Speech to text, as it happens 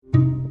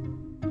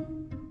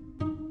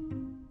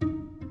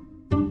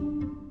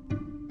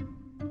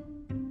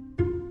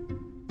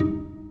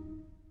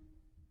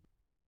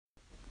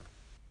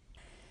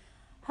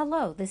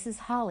Hello, this is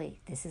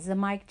Holly. This is a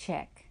mic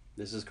check.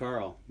 This is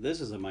Carl. This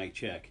is a mic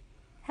check.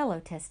 Hello,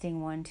 testing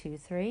 1, 2,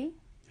 3.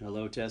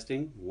 Hello,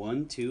 testing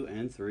 1, 2,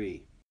 and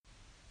 3.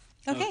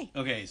 Okay.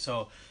 Okay,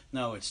 so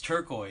no, it's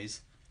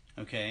turquoise.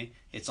 Okay,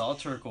 it's all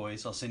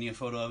turquoise. I'll send you a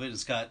photo of it.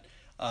 It's got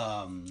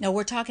No,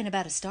 we're talking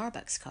about a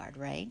Starbucks card,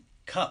 right?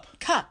 cup.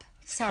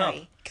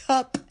 Sorry.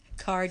 Cup.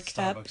 Card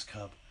cup. Starbucks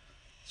cup.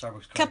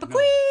 Starbucks card. Cup of no.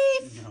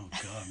 queef. No,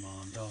 God,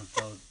 Mom, don't.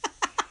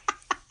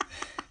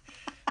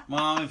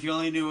 Mom, if you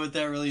only knew what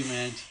that really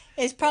meant.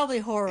 It's probably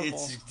horrible.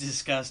 It's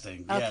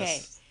disgusting.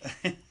 Okay.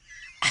 Yes.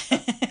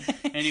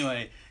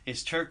 Anyway,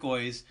 it's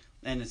turquoise,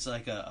 and it's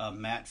like a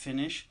matte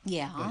finish.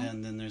 Yeah. But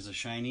then there's a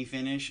shiny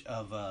finish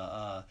of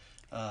not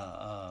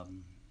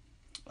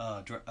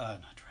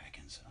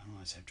dragons. I don't know.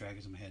 I just have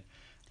dragons in my head.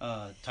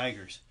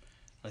 Tigers,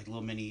 like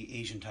little mini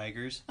Asian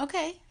tigers.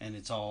 Okay. And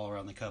it's all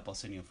around the cup. I'll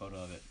send you a photo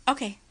of it.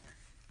 Okay.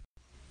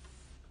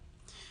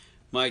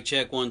 Mic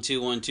check 1,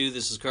 2, 1, 2.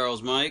 This is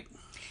Carl's mic.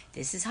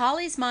 This is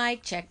Holly's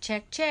mic. Check,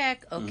 check,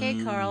 check.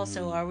 Okay, Carl,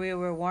 so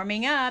we're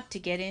warming up to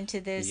get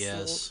into this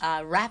Yes.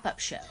 wrap-up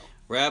show.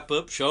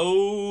 Wrap-up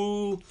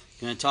show.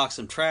 Gonna talk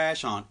some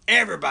trash on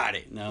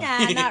everybody. No.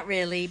 Nah, not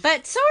really.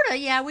 But sort of,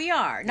 yeah, we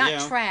are. Not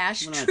Yeah,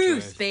 trash. we're not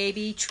Truth, trash.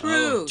 baby. Truth.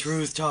 Oh,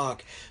 truth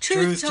talk.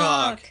 Truth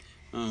talk.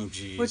 Oh,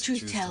 geez. We're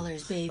truth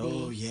tellers, talk. baby.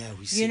 Oh, yeah.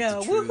 We see know,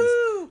 the truth.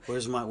 woohoo.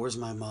 Where's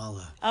my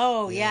mala?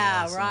 Oh,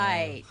 yeah, Yes,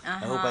 right. I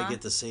hope I get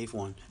the safe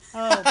one.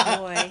 Oh,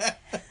 boy.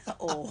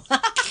 Oh.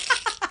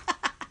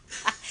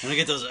 I'm gonna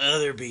get those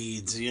other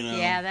beads,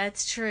 Yeah,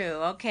 that's true.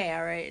 Okay,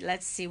 all right.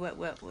 Let's see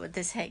what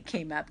this head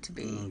came up to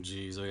be. Oh,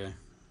 jeez. Okay.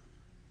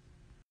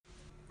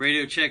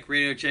 Radio check.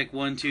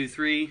 1, 2,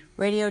 3.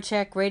 Radio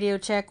check.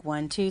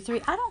 1, 2,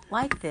 3. I don't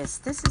like this.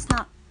 This is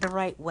not the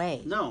right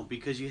way. No,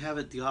 because you have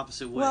it the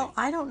opposite way. Well,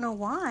 I don't know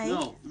why.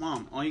 No,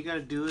 Mom. All you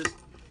gotta do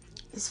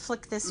Is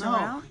flick this no.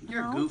 around?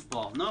 You're a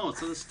goofball. No,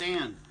 it's on the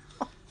stand.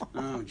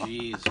 Oh,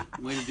 jeez.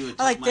 Way to do it.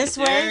 I like this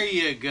way? There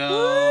you go.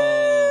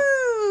 Woo!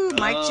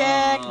 Mic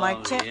check.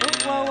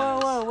 Yes.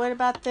 Whoa. What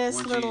about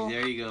this little...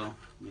 There you go.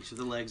 Make sure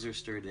the legs are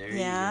stirred. There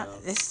Yeah, you go.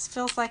 this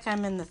feels like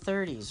I'm in the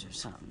 30s or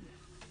something.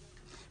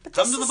 But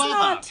Come this to the is Baja.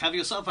 not... Have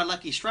yourself a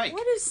lucky strike.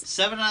 What is...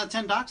 7 out of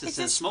 10 docs. It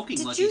says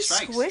smoking lucky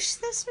strikes. Did you squish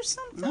this or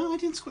something? No, I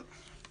didn't squish.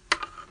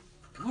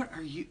 What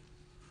are you...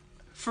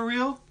 For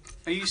real?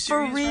 Are you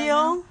serious? For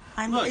real?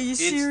 Right now? Look, are you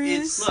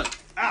serious? Look.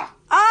 Ah!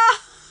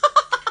 Ah!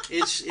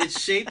 It's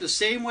shaped the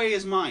same way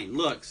as mine.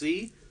 Look,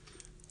 see?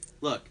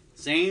 Look,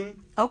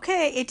 same.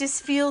 Okay, it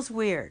just feels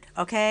weird,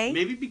 okay?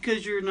 Maybe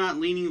because you're not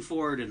leaning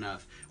forward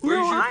enough. Where's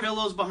your I'm...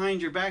 pillows behind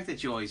your back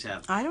that you always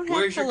have? I don't have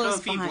Where's your pillows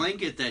comfy behind...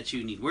 blanket that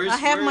you need? I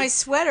have my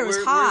sweater.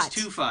 It's hot.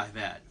 Where's 2.5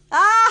 at?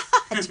 Ah!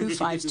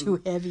 2.5's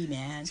too heavy,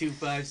 man.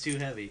 2.5's too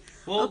heavy.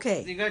 Well,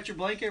 okay. You got your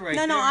blanket right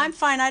there. No, I'm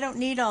fine. I don't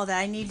need all that.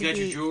 I need You to got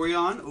be... your jewelry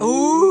on?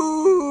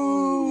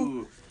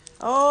 Ooh!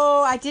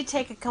 Oh, I did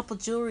take a couple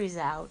jewelries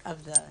out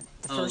of the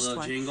first little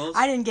one. jingles?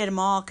 I didn't get them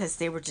all because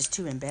they were just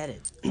too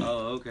embedded.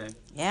 Oh, okay.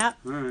 Yep.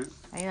 All right.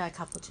 I got a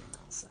couple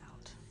jingles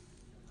out.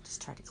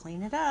 Just try to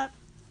clean it up.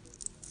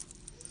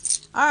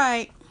 All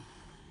right.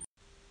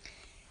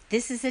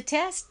 This is a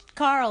test,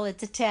 Carl.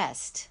 It's a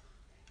test.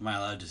 Am I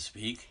allowed to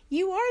speak?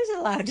 You are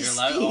allowed to You're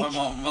speak. allowed.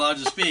 Oh, I'm allowed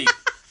to speak.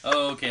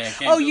 Oh, okay. I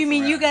can't. Oh, you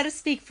mean you got to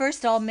speak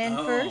first? All men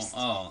first?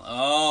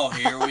 Oh,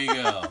 here we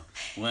go.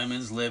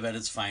 Women's live at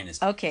its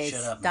finest. Okay,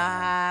 Shut up,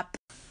 stop.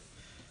 Mom.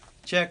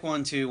 Check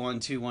 1, 2, 1,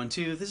 2, 1,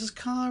 2. This is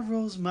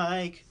Carl's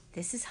mic.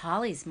 This is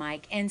Holly's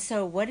mic. And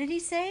so, what did he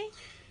say?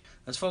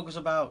 Let's focus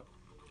about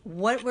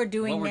what we're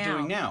doing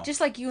now.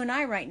 Just like you and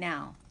I right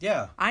now.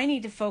 Yeah. I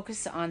need to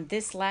focus on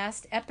this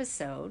last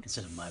episode.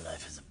 Instead of my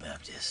life as a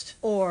Baptist.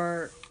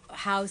 Or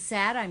how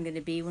sad I'm going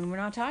to be when we're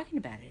not talking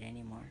about it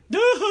anymore.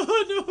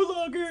 No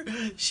longer.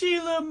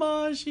 Sheila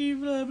Ma, she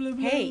blah, blah,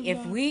 blah. Hey, blah.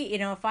 if we,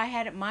 if I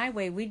had it my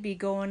way, we'd be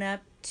going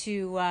up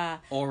to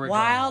Oregon.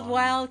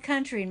 wild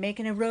country and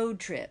making a road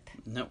trip.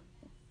 No.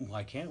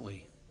 Why can't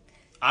we?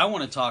 I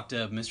want to talk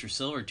to Mr.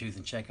 Silvertooth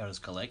and check out his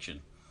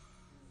collection.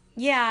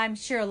 Yeah, I'm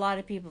sure a lot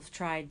of people have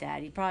tried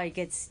that. He probably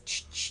gets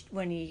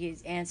when he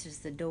answers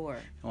the door.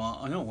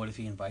 Well, no, what if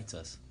he invites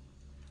us?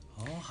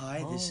 Oh,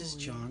 hi, this is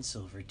John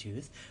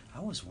Silvertooth. I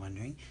was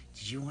wondering,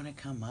 did you want to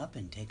come up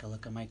and take a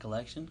look at my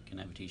collection? Can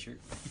I have a t-shirt?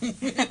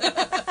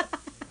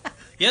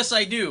 Yes,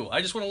 I do.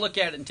 I just want to look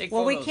at it and take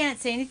photos. Well, we can't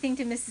say anything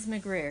to Mrs.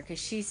 McGreer because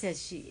she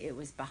says it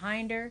was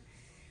behind her.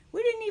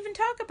 We didn't even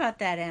talk about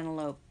that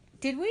antelope,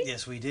 did we?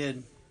 Yes, we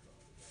did.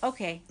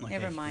 Okay,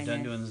 never mind.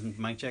 Done doing this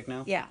mic check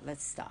now? Yeah,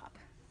 let's stop.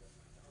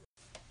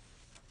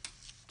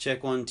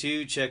 Check 1,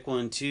 2, check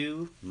 1,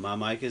 2. My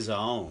mic is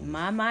on.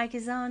 My mic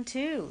is on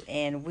too,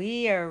 and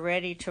we are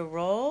ready to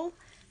roll.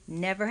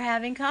 Never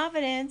having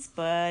confidence,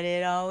 but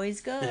it always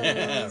goes.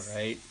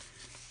 Right.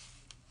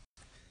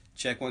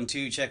 Check 1,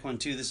 2, check 1,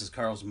 2. This is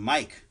Carl's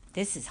mic.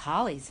 This is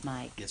Holly's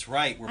mic. It's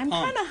right. We're I'm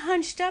pumped. kind of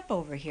hunched up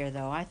over here,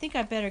 though. I think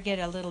I better get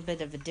a little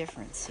bit of a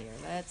difference here.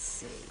 Let's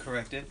see.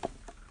 Correct it.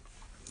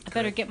 I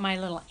better get my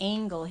little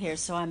angle here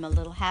so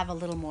have a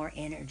little more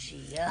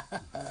energy.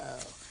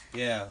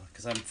 Yeah,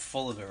 because I'm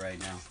full of it right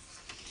now.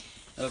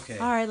 Okay.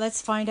 All right,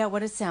 let's find out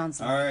what it sounds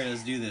like. All right,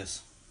 let's do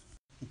this.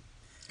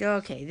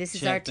 Okay, this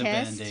is our Check the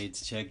test.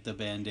 Band-Aids. Check the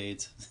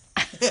Band-Aids.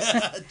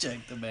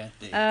 Check the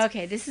Band-Aids.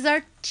 Okay, this is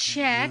our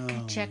check.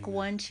 Oh, Check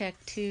 1, check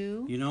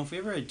 2. You know, if we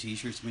ever had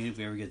T-shirts made, if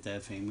we ever get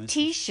that famous.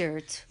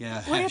 T-shirts.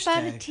 Yeah. What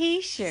about a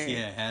T-shirt?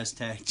 Yeah.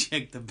 Hashtag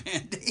check the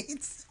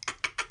Band-Aids.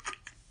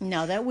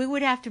 No, that we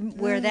would have to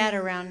wear that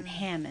around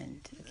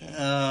Hammond. Okay.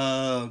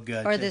 Oh,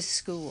 God. Or the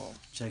school.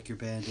 Check your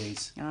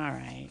Band-Aids. All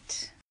right.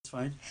 It's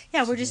fine.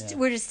 Yeah, we're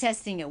just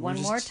testing it one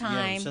more Yeah,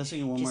 time. we're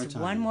testing it one more Just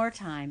time. one more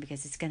time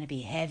because it's going to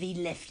be heavy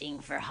lifting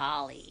for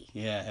Holly.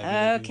 Yeah. Heavy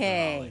lifting for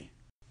Okay. Holly.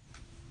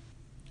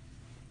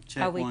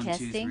 Check Are we 1, 2,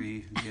 testing?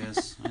 3.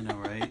 Yes, I know,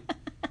 right?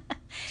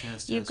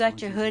 Test. You've test, got 1,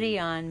 your 2, hoodie 3.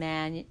 on,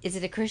 man. Is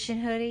it a Christian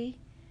hoodie?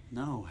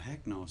 No,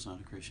 heck no, it's not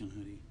a Christian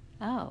hoodie.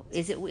 Oh,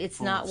 is it? It's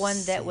Full not of one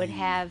that would sin.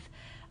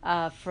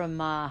 have from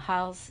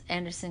Hyles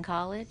Anderson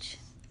College.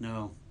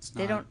 No, it's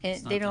not. They don't-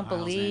 It's not they the don't Hyles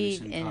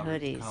believe Anderson in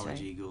hoodies, College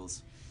right?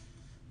 Eagles.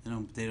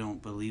 They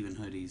don't believe in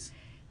hoodies.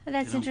 Oh,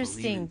 that's They don't believe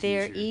interesting. in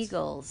They're t-shirts.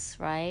 Eagles,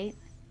 right?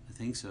 I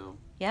think so.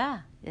 Yeah,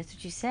 that's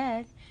what you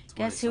said. That's what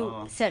Guess I who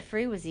saw. set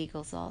free was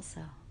Eagles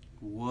also.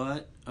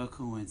 What a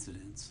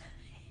coincidence.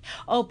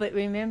 Oh, but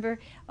remember,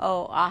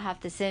 I'll have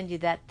to send you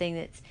that thing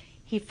that's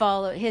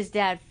his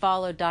dad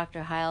followed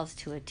Dr. Hyles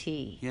to a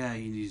T. Yeah,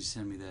 you need to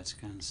send me that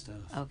kind of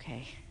stuff.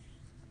 Okay.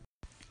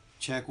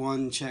 Check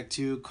 1, check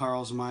 2,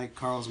 Carl's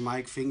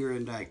mic, finger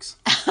in dikes.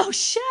 Oh,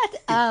 shut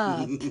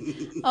up.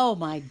 Oh,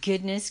 my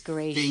goodness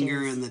gracious.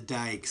 Finger in the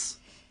dikes.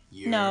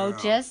 No, Yeah.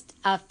 just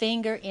a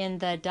finger in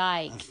the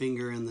dike. A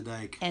finger in the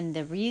dike. And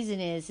the reason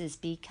is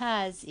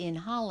because in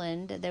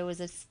Holland there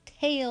was a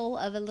tale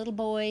of a little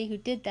boy who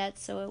did that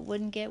so it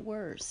wouldn't get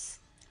worse.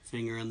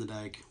 Finger in the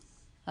dike.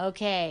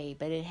 Okay,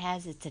 but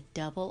it's a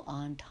double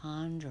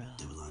entendre.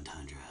 Double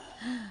entendre.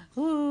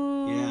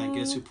 Ooh. Yeah,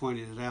 guess who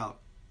pointed it out?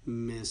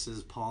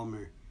 Mrs.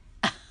 Palmer.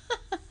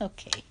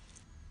 Okay.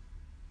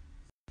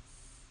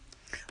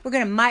 We're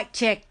going to mic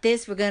check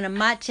this. We're going to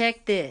mic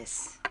check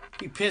this.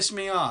 You pissed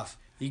me off.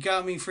 You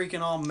got me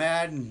freaking all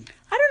mad and...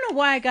 I don't know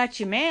why I got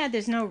you mad.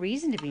 There's no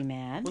reason to be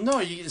mad. Well, no,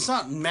 it's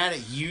not mad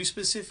at you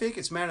specific.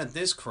 It's mad at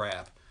this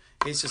crap.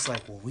 It's just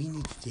like, well, we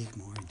need to dig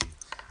more into.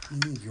 We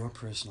need your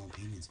personal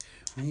opinions.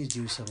 We need to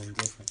do something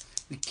different.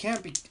 We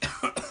can't be...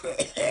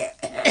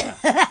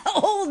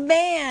 Old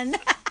man.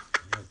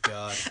 Oh,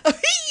 God. Oh,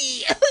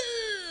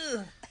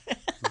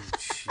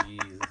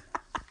 Jeez.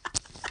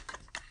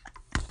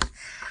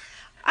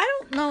 I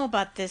don't know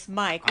about this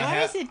mic.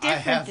 Why is it different I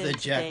have than the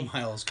today? Jack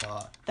Miles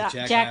cough.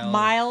 Jack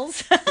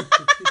Miles.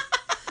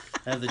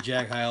 I have the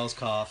Jack Hyles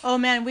cough. Oh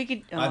man, we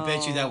could. I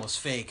bet you that was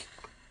fake.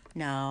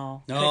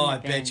 No. No, couldn't I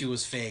have bet been. you it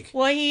was fake.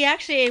 Well, he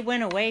actually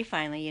went away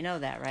finally. You know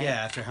that, right? Yeah,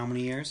 after how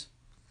many years?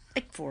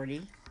 Like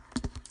 40.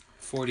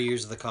 40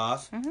 years of the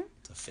cough? Mm-hmm.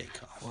 It's a fake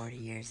cough. 40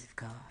 years of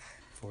cough.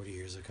 40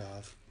 years of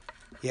cough.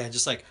 Yeah,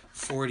 just like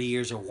 40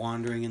 years of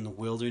wandering in the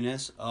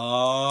wilderness.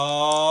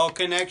 Oh,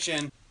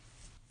 connection.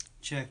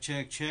 Check,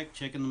 check, check.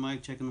 Checking the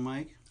mic, checking the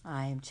mic.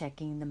 I am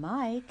checking the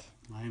mic.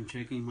 I am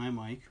checking my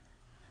mic.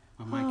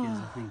 My mic is,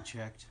 I think,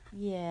 checked.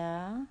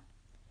 Yeah.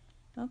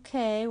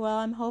 Okay, well,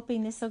 I'm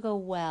hoping this will go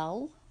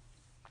well.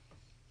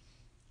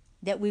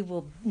 That we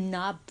will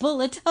not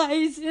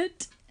bulletize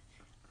it.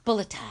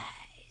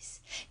 Bulletize.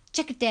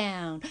 Check it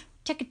down.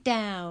 Check it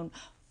down.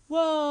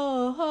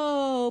 Whoa,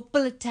 ho,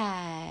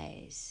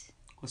 bulletize.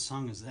 What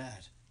song is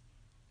that?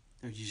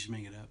 Or did you just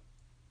make it up?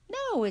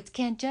 No, it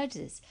can't judge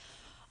this.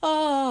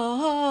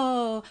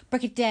 Oh,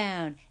 break it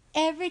down.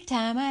 Every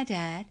time I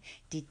died.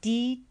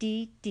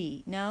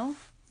 D. No?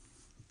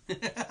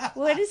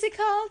 What is it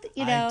called?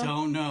 I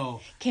don't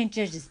know. Can't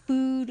judge this.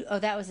 Food. Oh,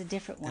 that was a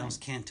different one. That was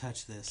Can't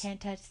Touch This. Can't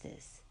touch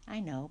this.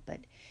 I know, but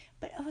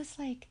I was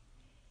like,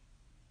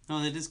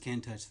 No, that is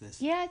Can't Touch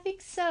This. yeah, I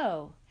think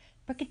so.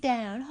 Break it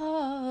down.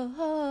 Ho,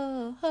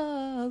 ho,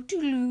 ho.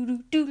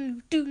 Doodaloo,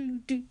 doodaloo,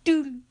 doodaloo,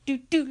 doodaloo,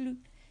 doodaloo.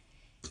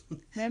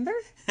 Remember?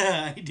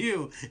 I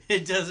do.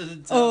 It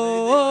doesn't.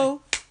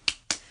 Oh,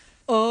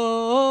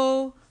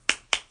 oh,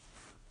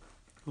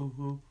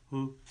 Oh,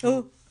 oh,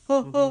 oh,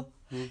 oh.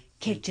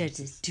 Can't judge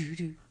this. Do,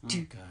 do,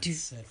 do, God, do.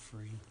 Set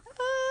Free.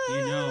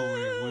 You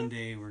know, one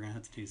day we're gonna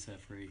have to do Set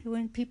Free.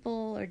 When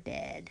people are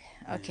dead.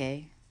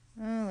 Okay.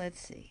 Oh, let's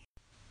see.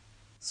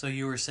 So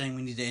you were saying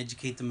we need to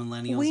educate the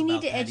millennials. We need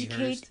about to Patty educate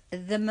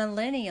Hearst? the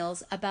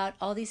millennials about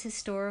all these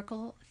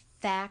historical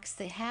facts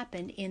that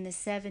happened in the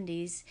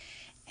 70s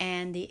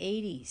and the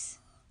 80s.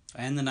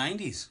 And the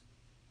 90s.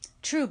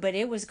 True, but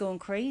it was going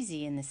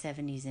crazy in the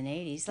 70s and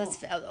 80s.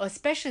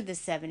 Especially the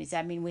 70s.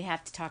 I mean, we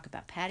have to talk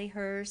about Patty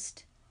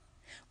Hearst.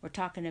 We're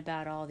talking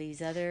about all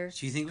these other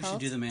Do you think we should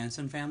cults. do the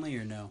Manson family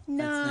or no?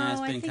 No,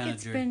 That's I think kinda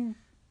it's been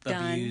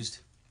done. abused.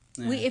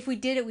 Yeah. If we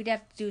did it, we'd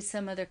have to do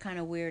some other kind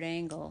of weird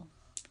angle.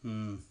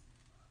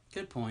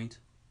 Good point.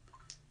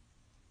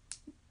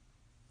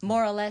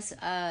 More or less,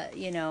 I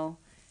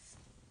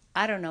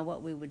don't know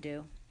what we would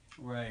do.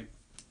 Right.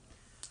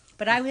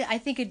 But I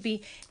think it'd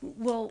be,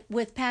 well,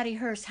 with Patty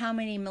Hearst, how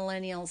many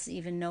millennials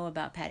even know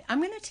about Patty? I'm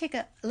going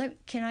to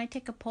can I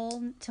take a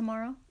poll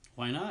tomorrow?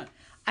 Why not?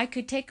 I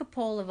could take a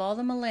poll of all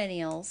the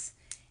millennials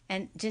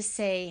and just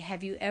say,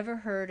 have you ever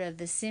heard of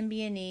the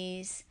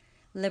Symbionese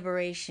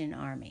Liberation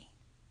Army?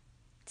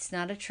 It's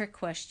not a trick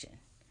question.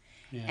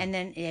 Yeah. And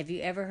then, have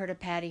you ever heard of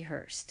Patty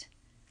Hearst?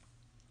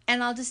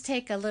 And I'll just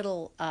take a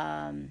little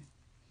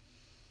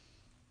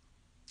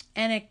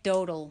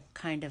anecdotal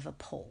kind of a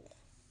poll.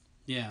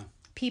 Yeah.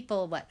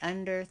 People, what,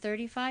 under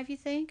 35, you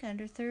think?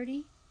 Under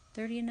 30?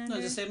 30 and under?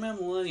 No, just say my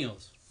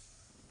millennials.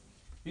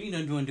 You know,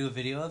 do you want to do a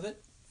video of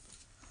it?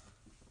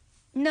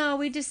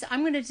 No,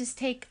 I'm going to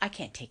just I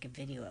can't take a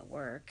video at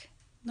work.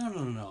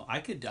 No. I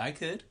could.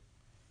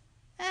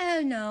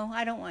 Oh, no,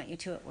 I don't want you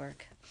to at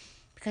work.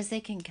 Because they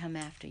can come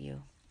after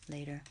you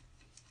later.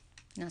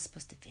 You're not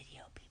supposed to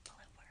video people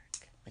at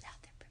work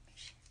without their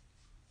permission.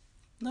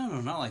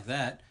 No, not like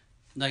that.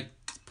 Like,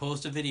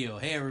 post a video.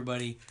 Hey,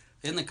 everybody,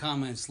 in the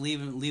comments,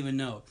 leave a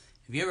note.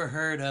 Have you ever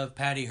heard of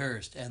Patty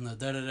Hearst and the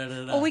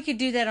da-da-da-da-da? Well, we could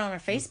do that on our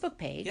Facebook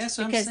page. Yes,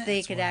 because I'm saying, they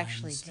that's could what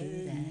actually I'm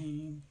do that.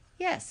 saying.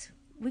 Yes,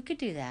 we could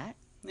do that.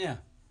 Yeah,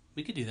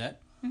 we could do that.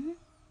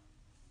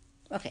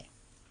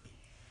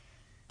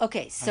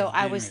 Okay, so I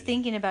getting was ready.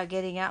 thinking about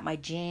getting out my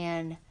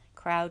Jan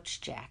Crouch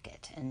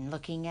jacket and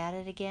looking at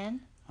it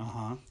again.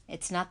 Uh-huh.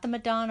 It's not the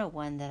Madonna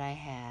one that I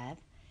had.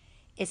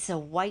 It's a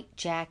white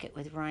jacket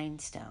with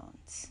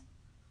rhinestones.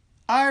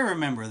 I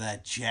remember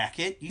that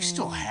jacket. You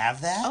still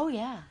have that? Oh,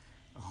 yeah.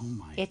 Oh,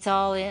 my. It's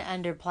all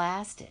under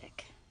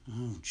plastic.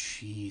 Oh,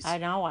 jeez. I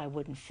know I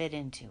wouldn't fit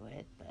into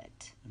it,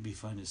 but It'd be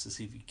fun just to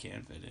see if you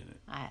can fit in it.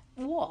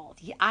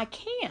 I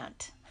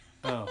can't.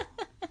 Oh.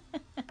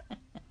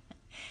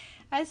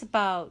 That's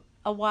about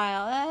a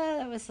while.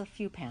 That was a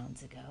few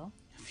pounds ago.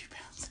 A few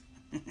pounds.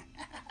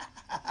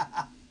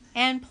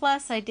 And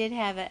plus, I did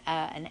have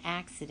an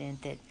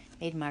accident that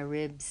made my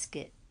ribs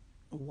get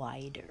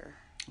wider.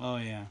 Oh,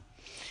 yeah.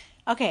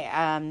 Okay,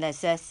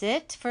 that's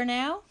it for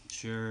now.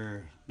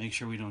 Sure. Make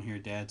sure we don't hear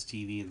Dad's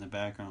TV in the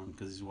background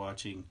because he's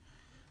watching.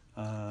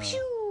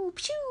 Pew,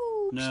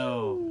 pew,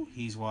 No,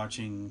 he's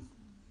watching.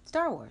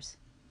 Star Wars.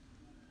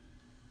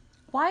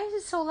 Why is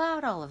it so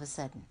loud all of a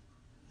sudden?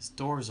 His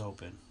door's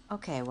open.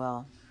 Okay,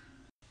 well,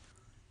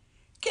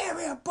 Give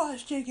me a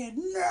bus ticket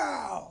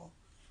now!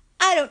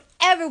 I don't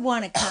ever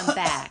want to come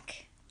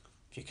back.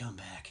 If you come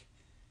back,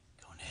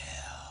 go to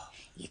hell.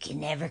 You can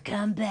never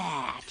come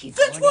back.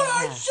 That's what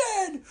I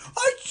said!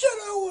 I said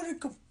I want to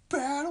come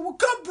back. I will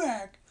come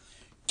back.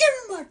 Give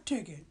me my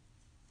ticket.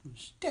 I'll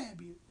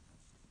stab you.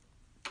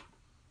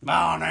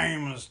 My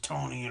name is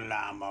Tony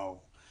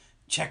Alamo.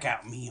 Check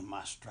out me in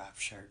my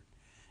striped shirt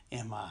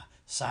and my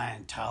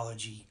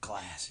Scientology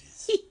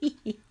glasses.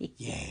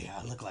 Yeah,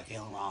 I look like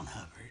L. Ron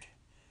Hubbard,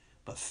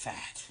 but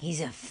fat.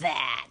 He's a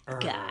fat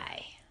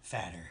guy.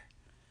 Fatter.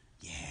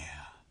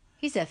 Yeah.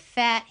 He's a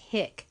fat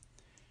hick.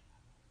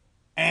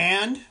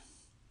 And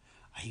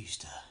I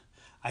used to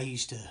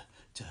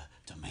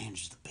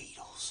manage the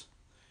Beatles.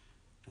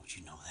 Don't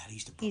you know that? I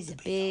used to book He's the a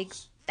Beatles. big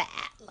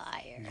fat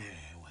liar.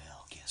 Yeah,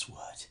 well, guess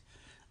what?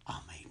 I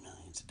made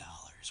millions of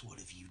dollars. What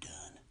have you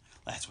done?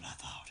 That's what I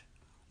thought.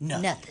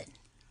 Nothing.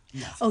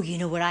 Oh, you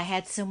know what I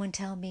had someone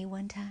tell me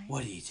one time?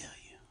 What did he tell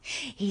you?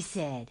 He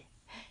said,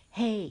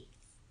 "Hey,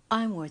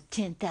 I'm worth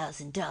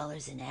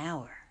 $10,000 an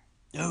hour."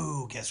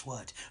 Oh, guess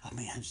what? I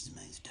made hundreds of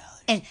millions of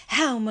dollars. And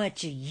how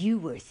much are you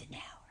worth an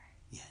hour?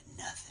 Yeah,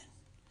 nothing.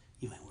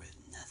 You ain't worth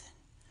nothing.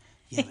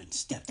 You haven't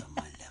stepped on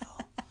my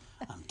level.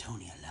 I'm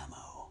Tony Alamo.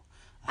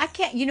 I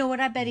can't. You know what?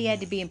 I bet he had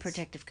to be in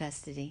protective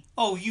custody.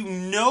 Oh, you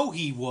know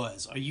he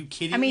was. Are you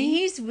kidding me? I mean,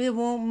 he's the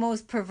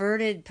most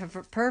perverted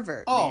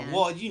pervert. Oh, man.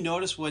 well, you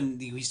notice when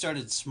he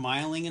started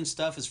smiling and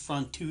stuff, his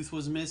front tooth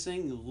was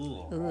missing?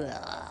 Ugh.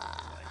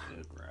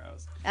 Ugh.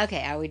 Gross.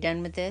 Okay, are we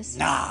done with this?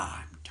 Nah,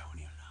 I'm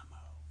Tony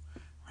Alamo.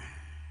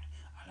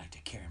 I like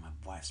to carry my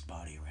wife's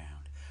body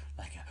around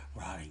like a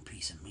rotting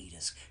piece of meat,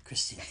 as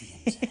Christine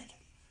said.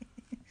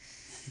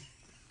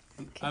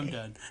 Okay. I'm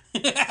done.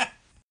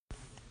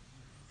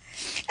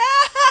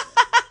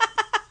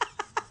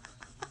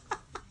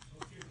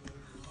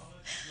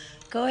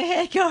 Go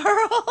ahead, Carl.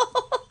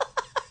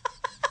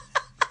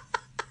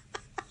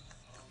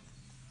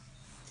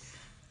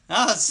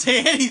 I don't say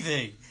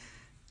anything.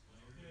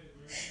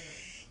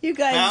 You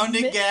guys. Pound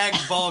and gag,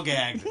 ball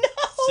gag. No.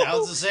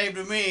 Sounds the same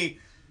to me.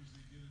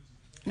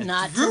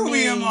 Not to Threw me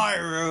me. in my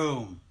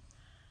room.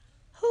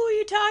 Who are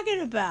you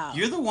talking about?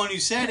 You're the one who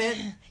said it.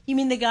 You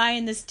mean the guy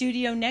in the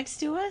studio next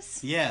to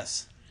us?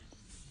 Yes.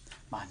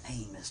 My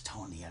name is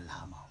Tony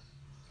Alamo.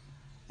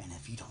 And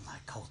if you don't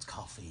like cold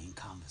coffee and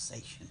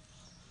conversation,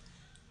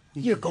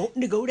 You're going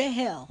to go to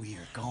hell. we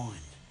are going.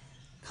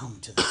 Come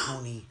to the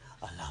Tony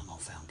Alamo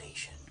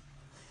Foundation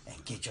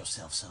and get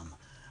yourself some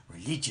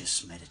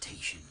religious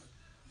meditation.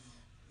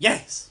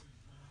 Yes.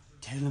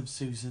 Tell him,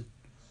 Susan.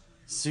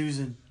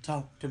 Susan,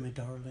 talk to me,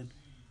 darling.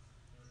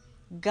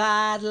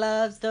 God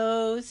loves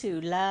those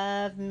who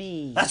love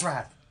me. That's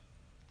right.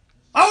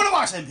 I want to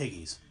watch them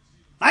piggies.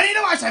 I need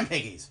to watch them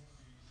piggies.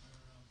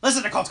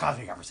 Listen to Cold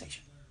Coffee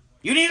Conversation.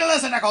 You need to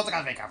listen to Cold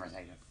Coffee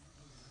Conversation.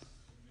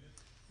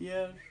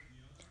 Yes.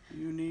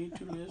 You need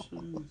to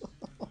listen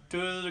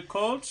to the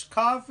Colts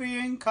Coffee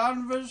and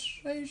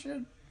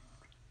Conversation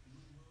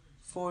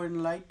for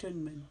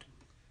enlightenment.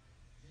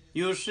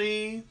 You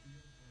see,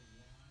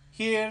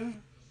 here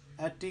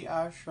at the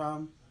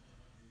ashram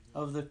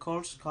of the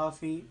Colts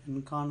Coffee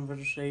and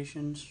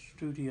Conversation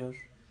Studios,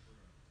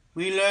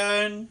 we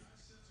learn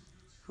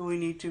who we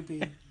need to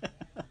be.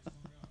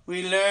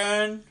 We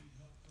learn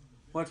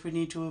what we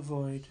need to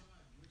avoid.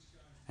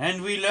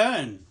 And we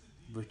learn,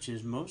 which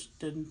is most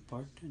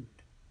important,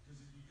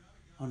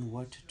 on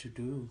what to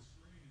do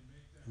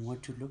and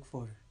what to look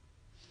for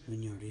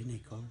when you're in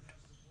a cult.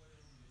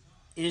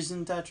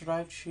 Isn't that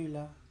right,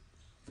 Sheila?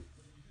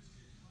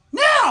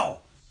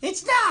 No!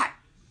 It's not!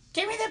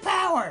 Give me the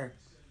power!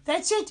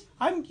 That's it!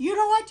 You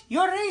know what?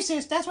 You're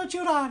racist. That's what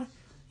you are.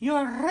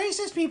 You're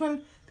racist people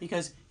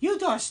because you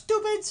two are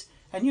stupids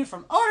and you're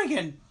from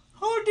Oregon.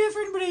 Whole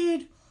different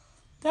breed.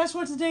 That's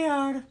what they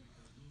are.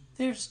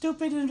 They're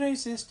stupid and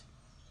racist.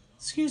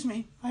 Excuse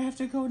me, I have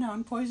to go now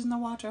and poison the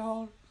water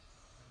hole.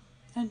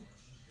 And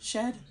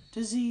shed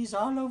disease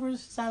all over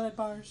salad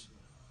bars.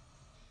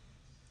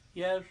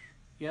 Yes,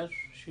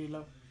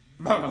 Sheila.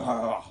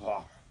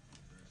 I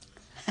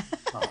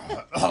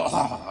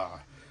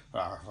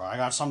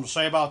got something to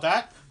say about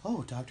that.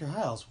 Oh, Dr.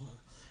 Hiles.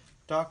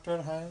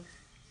 Dr. Hiles,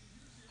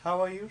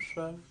 how are you,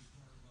 sir?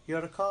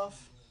 Your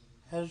cough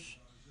has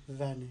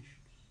vanished.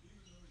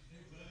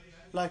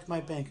 Like my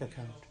bank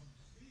account.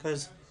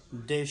 Because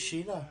de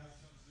Sheila,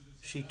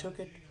 she took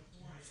it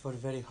for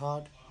very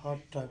hard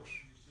times.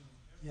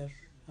 Yes,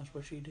 that's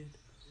what she did.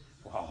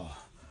 Well,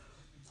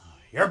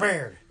 your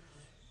beard.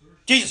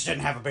 Jesus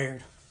didn't have a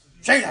beard.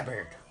 Shave that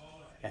beard.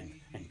 And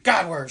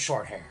God wears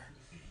short hair.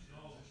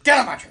 Get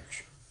out of my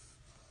church.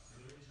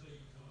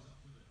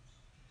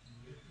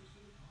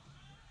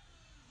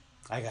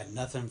 I got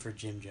nothing for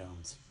Jim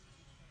Jones.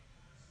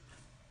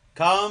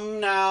 Come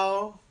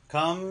now.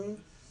 Come.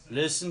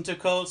 Listen to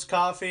Colts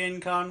Coffee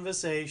and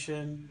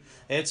Conversation.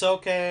 It's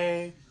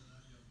okay.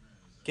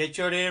 Get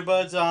your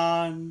earbuds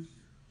on.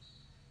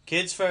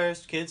 Kids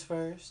first.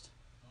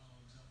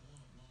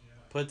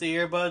 Put the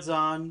earbuds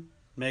on.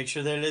 Make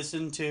sure they're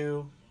listened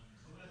to.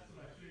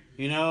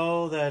 You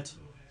know that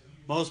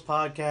most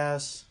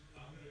podcasts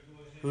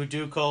who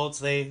do cults,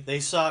 they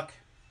suck.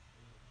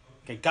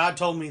 Okay, God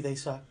told me they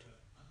sucked.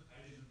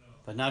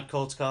 But not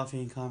Colts Coffee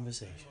and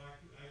Conversation.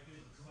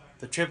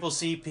 The Triple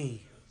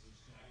CP.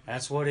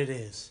 That's what it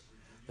is.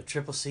 The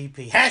Triple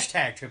CP.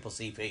 Hashtag Triple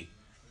CP.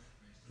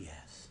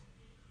 Yes.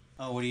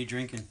 Oh, what are you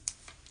drinking?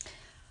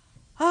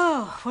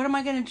 Oh, what am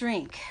I going to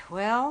drink?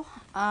 Well,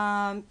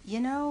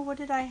 what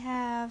did I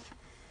have?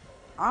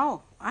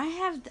 Oh,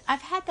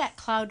 I've had that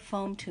cloud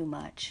foam too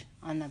much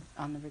on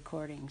the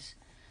recordings.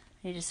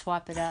 I need to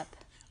swap it up.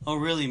 Oh,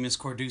 really, Miss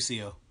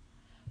Corducio?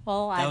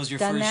 Well, that was your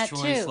done first that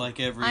choice, too. like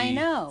every. I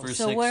know. First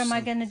So six what am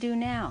I going to do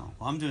now?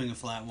 Well, I'm doing a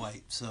flat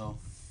white, so.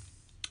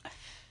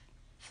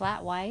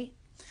 Flat white?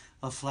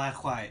 A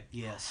flat white,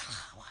 yes.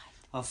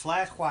 A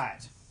flat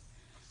white.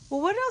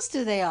 Well, what else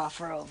do they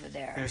offer over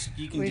there?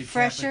 You can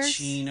Refreshers?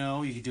 do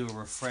cappuccino. You could do a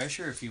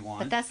refresher if you want.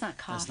 But that's not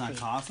coffee. That's not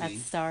coffee.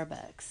 That's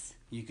Starbucks.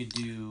 You could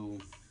do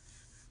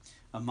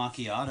a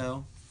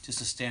macchiato, just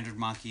a standard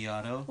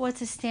macchiato.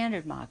 What's a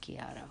standard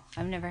macchiato?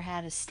 I've never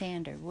had a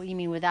standard. What, you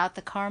mean without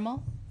the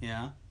caramel?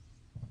 Yeah.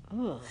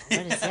 Ooh,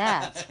 what is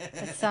that?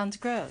 That sounds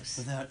gross.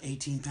 Without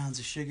 18 pounds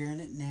of sugar in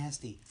it,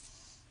 nasty.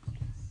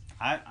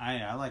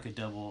 I like a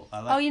double.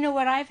 Oh, you know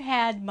what? I've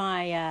had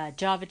my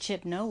Java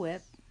chip no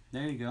whip.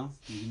 There you go.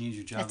 You can use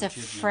your Java chip. That's a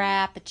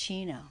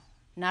frappuccino,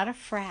 not a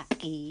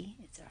frappy.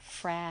 It's a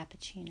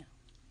frappuccino.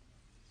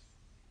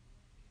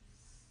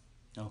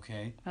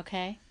 Okay.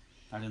 Okay.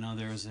 I don't know.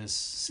 There was this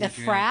secret,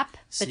 a frap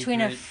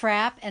between a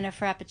frap and a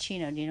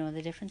frappuccino. Do you know what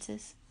the difference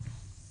is?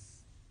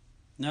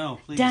 No,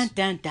 please. Dun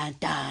dun dun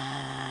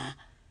dun.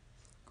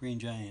 Green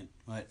Giant.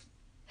 What?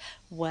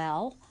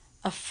 Well,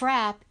 a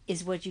frap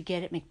is what you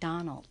get at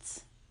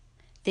McDonald's.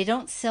 They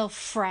don't sell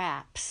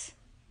fraps,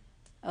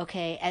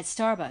 okay, at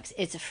Starbucks.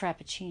 It's a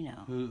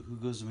frappuccino. Who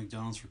goes to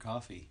McDonald's for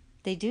coffee?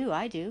 They do.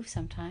 I do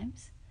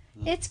sometimes.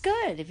 It's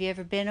good. Have you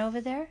ever been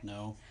over there?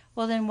 No.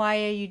 Well, then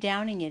why are you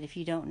downing it if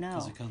you don't know?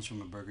 Because it comes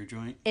from a burger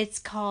joint. It's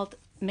called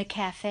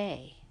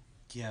McCafe.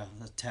 Yeah,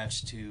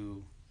 attached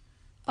to...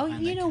 Oh,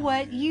 you know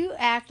what? You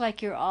act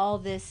like you're all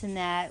this and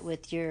that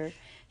with your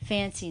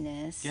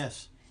fanciness.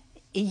 Yes.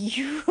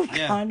 You've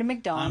gone to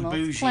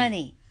McDonald's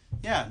plenty.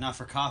 Yeah, not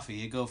for coffee.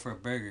 You go for a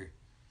burger.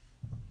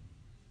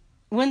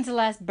 When's the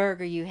last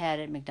burger you had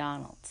at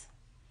McDonald's?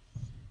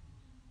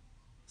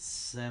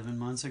 7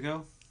 months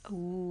ago.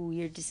 Ooh,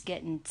 you're just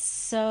getting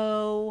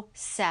so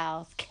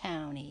South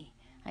County.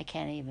 I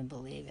can't even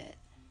believe it.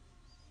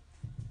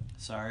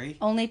 Sorry?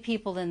 Only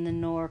people in the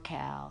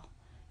Norco.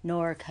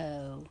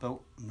 But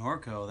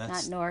Norco,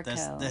 that's... Not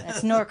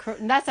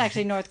Norco. That's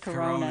actually North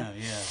Corona.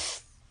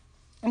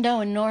 Yeah.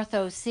 No, in North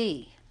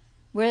OC.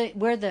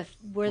 We're the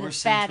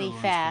fatty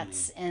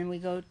fats, County. And we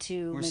go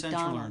to We're McDonald's.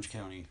 Central Orange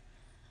County.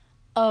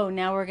 Oh,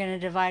 now we're going to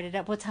divide it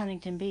up. What's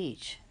Huntington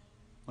Beach?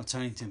 What's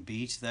Huntington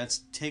Beach?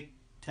 That's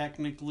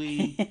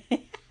technically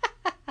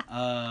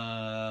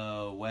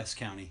West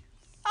County.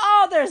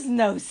 Oh, there's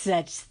no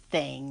such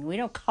thing. We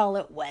don't call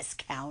it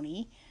West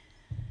County.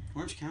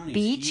 Orange County.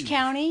 Beach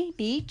County,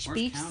 Beach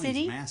County's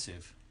City.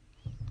 Massive.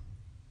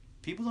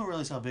 People don't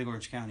realize how big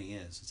Orange County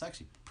is. It's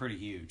actually pretty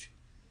huge.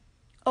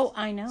 Oh,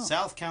 I know.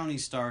 South County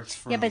starts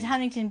from... Yeah, but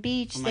Huntington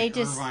Beach, from they like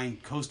just... Irvine,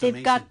 Costa They've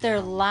Mesa got their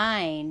down.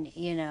 line,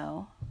 you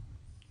know.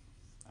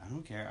 I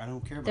don't care. I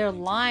don't care about Their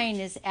Huntington line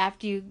Beach. is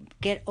after you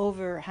get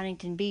over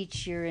Huntington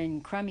Beach, you're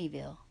in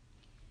Crummyville.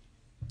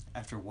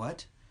 After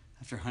what?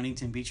 After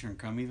Huntington Beach, you're in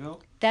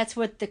Crummyville? That's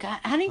what the...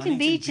 Huntington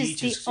Beach is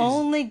the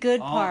only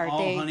good part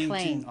they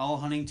claim. All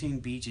Huntington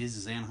Beach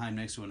is Anaheim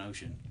next to an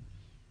ocean.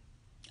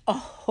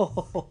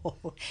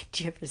 Oh,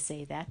 do you ever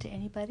say that to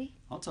anybody?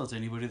 I'll tell it to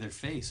anybody to their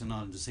face and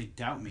I'll just say,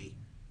 doubt me.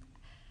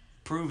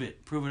 Prove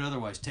it. Prove it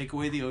otherwise. Take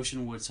away the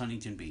ocean, what's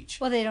Huntington Beach?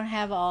 Well, they don't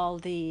have all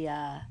the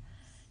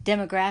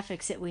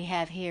demographics that we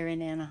have here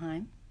in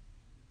Anaheim.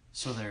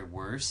 So they're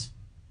worse?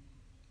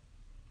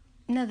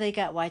 No, they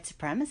got white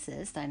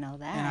supremacists. I know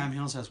that. Anaheim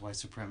Hills has white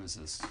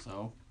supremacists,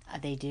 so...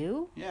 They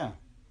do? Yeah.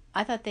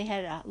 I thought they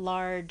had a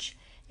large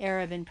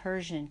Arab and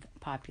Persian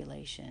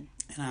population.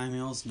 Anaheim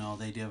Hills, no,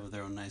 they do have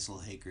their own nice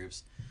little hate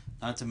groups.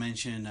 Not to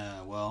mention,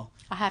 I'll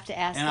have to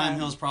ask Anaheim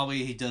Hills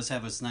probably he does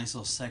have its nice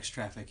little sex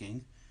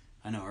trafficking.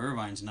 I know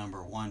Irvine's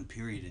number one,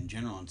 period, in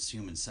general, it's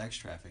human sex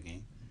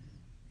trafficking.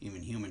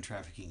 Even human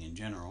trafficking in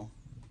general.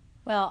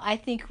 Well, I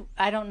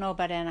don't know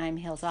about Anaheim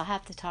Hills. I'll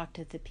have to talk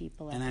to the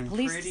people at the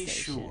police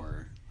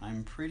station.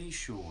 I'm pretty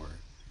sure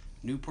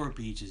Newport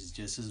Beach is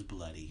just as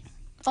bloody.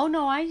 Oh,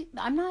 no,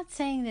 I'm not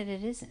saying that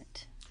it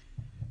isn't.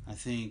 I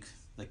think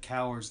the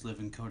cowards live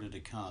in Costa de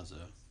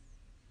Casa.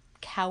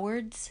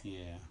 Cowards?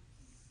 Yeah.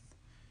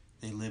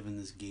 They live in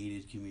this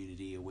gated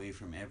community away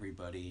from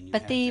everybody. And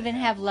but they even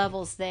have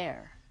levels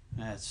there.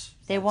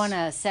 They want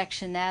to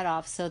section that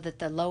off so that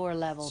the lower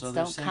levels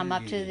don't come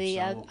up to the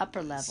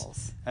upper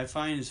levels. I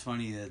find it's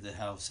funny that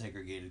how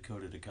segregated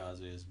Costa de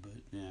Casa is, but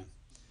yeah.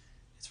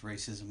 It's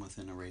racism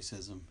within a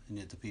racism, and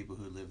yet the people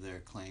who live there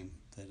claim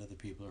that other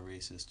people are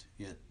racist,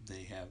 yet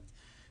they have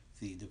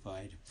the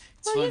divide.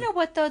 Well, you know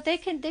what though?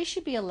 They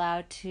should be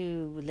allowed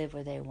to live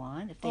where they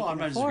want if they can afford it. I'm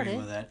not disagreeing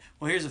with that.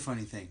 Well, here's a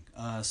funny thing.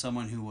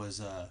 Someone who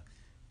was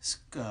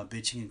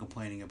bitching and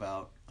complaining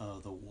about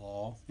the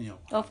wall, you know,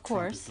 how of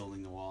course, Trump is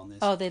building the wall in this.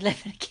 Oh, they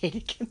live in a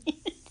gated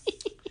community.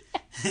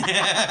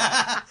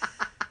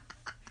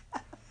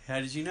 How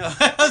did you know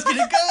I was going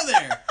to go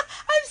there?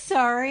 I'm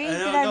sorry.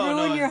 Did I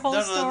ruin your whole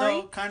story?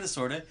 No, kind of,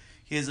 sort of.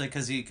 He was like,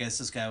 because he guess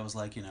this guy was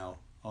like, you know,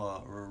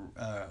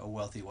 a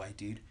wealthy white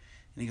dude.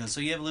 And he goes,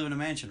 so you live in a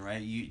mansion, right?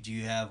 Do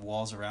you have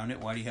walls around it?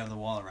 Why do you have the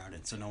wall around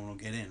it? So no one will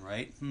get in,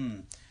 right?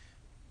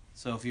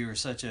 So if you were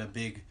such a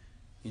big,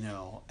 you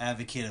know,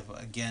 advocate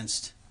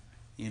against,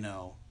 you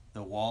know,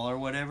 the wall or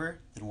whatever,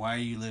 then why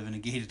do you live in a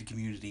gated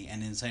community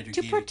and inside your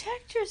to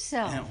protect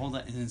yourself? And hold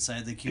on, and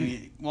inside the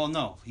community. Well,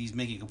 no, he's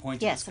making a point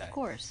to this guy. Yes, of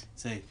course.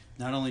 Say,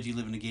 not only do you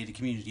live in a gated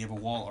community, you have a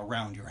wall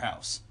around your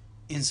house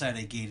inside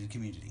a gated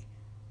community.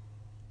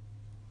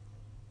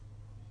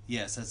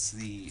 Yes, that's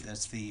the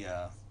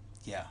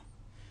yeah.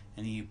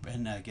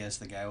 And I guess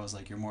the guy was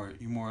like, you're more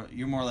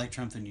like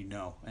Trump than you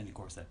know, and of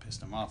course that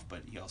pissed him off.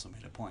 But he also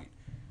made a point.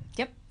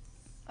 Yep.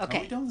 Okay.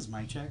 Are we done with this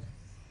mic check?